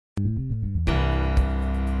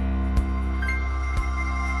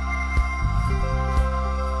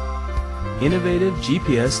innovative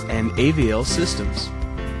GPS and AVL systems.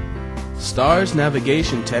 Stars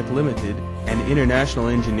Navigation Tech Limited, an international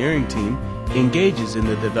engineering team, engages in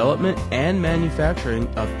the development and manufacturing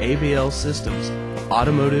of AVL systems,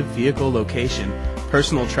 automotive vehicle location,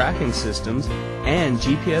 personal tracking systems, and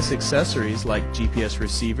GPS accessories like GPS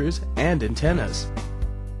receivers and antennas.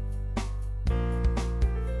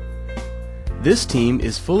 This team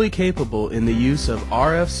is fully capable in the use of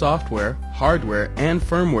RF software, hardware, and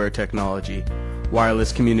firmware technology,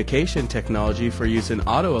 wireless communication technology for use in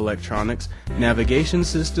auto electronics, navigation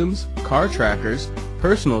systems, car trackers,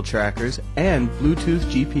 personal trackers, and Bluetooth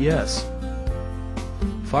GPS.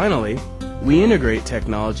 Finally, we integrate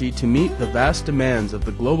technology to meet the vast demands of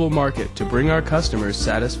the global market to bring our customers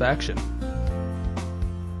satisfaction.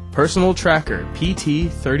 Personal Tracker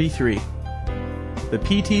PT-33. The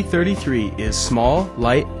PT-33 is small,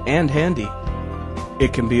 light, and handy.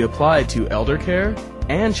 It can be applied to elder care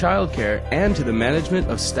and child care and to the management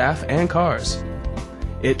of staff and cars.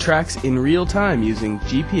 It tracks in real time using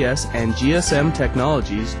GPS and GSM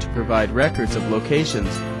technologies to provide records of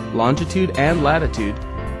locations, longitude and latitude,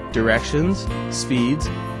 directions, speeds,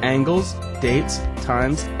 angles, dates,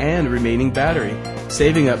 times, and remaining battery,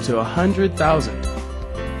 saving up to 100,000.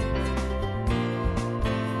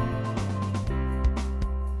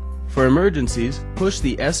 For emergencies, push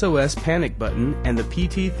the SOS panic button and the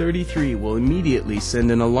PT-33 will immediately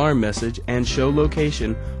send an alarm message and show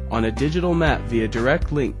location on a digital map via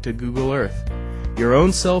direct link to Google Earth, your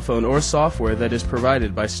own cell phone or software that is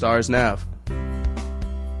provided by starsnav.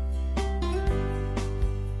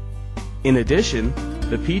 In addition,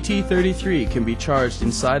 the PT-33 can be charged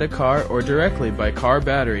inside a car or directly by car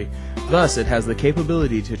battery, thus it has the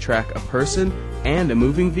capability to track a person and a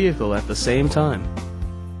moving vehicle at the same time.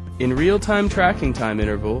 In real-time tracking time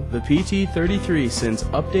interval, the PT-33 sends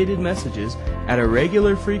updated messages at a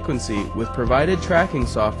regular frequency with provided tracking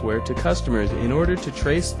software to customers in order to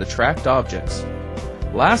trace the tracked objects.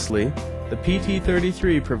 Lastly, the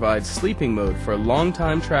PT-33 provides sleeping mode for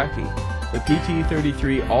long-time tracking. The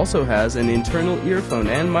PT-33 also has an internal earphone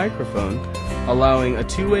and microphone, allowing a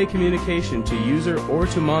two-way communication to user or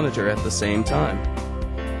to monitor at the same time.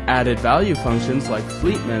 Added value functions like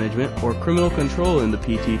fleet management or criminal control in the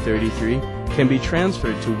PT-33 can be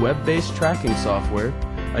transferred to web-based tracking software,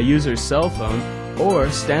 a user's cell phone, or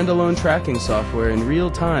standalone tracking software in real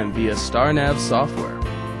time via starsnav software.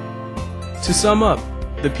 To sum up,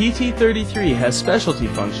 the PT-33 has specialty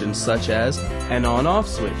functions such as an on-off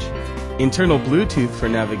switch, internal Bluetooth for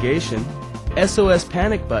navigation, SOS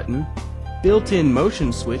panic button, built-in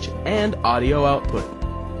motion switch, and audio output.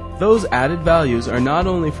 Those added values are not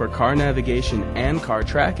only for car navigation and car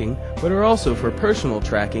tracking, but are also for personal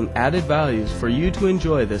tracking added values for you to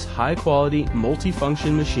enjoy this high-quality,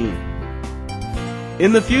 multifunction machine.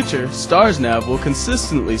 In the future, starsnav will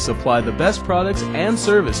consistently supply the best products and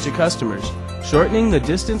service to customers, shortening the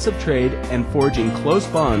distance of trade and forging close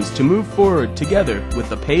bonds to move forward together with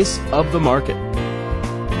the pace of the market.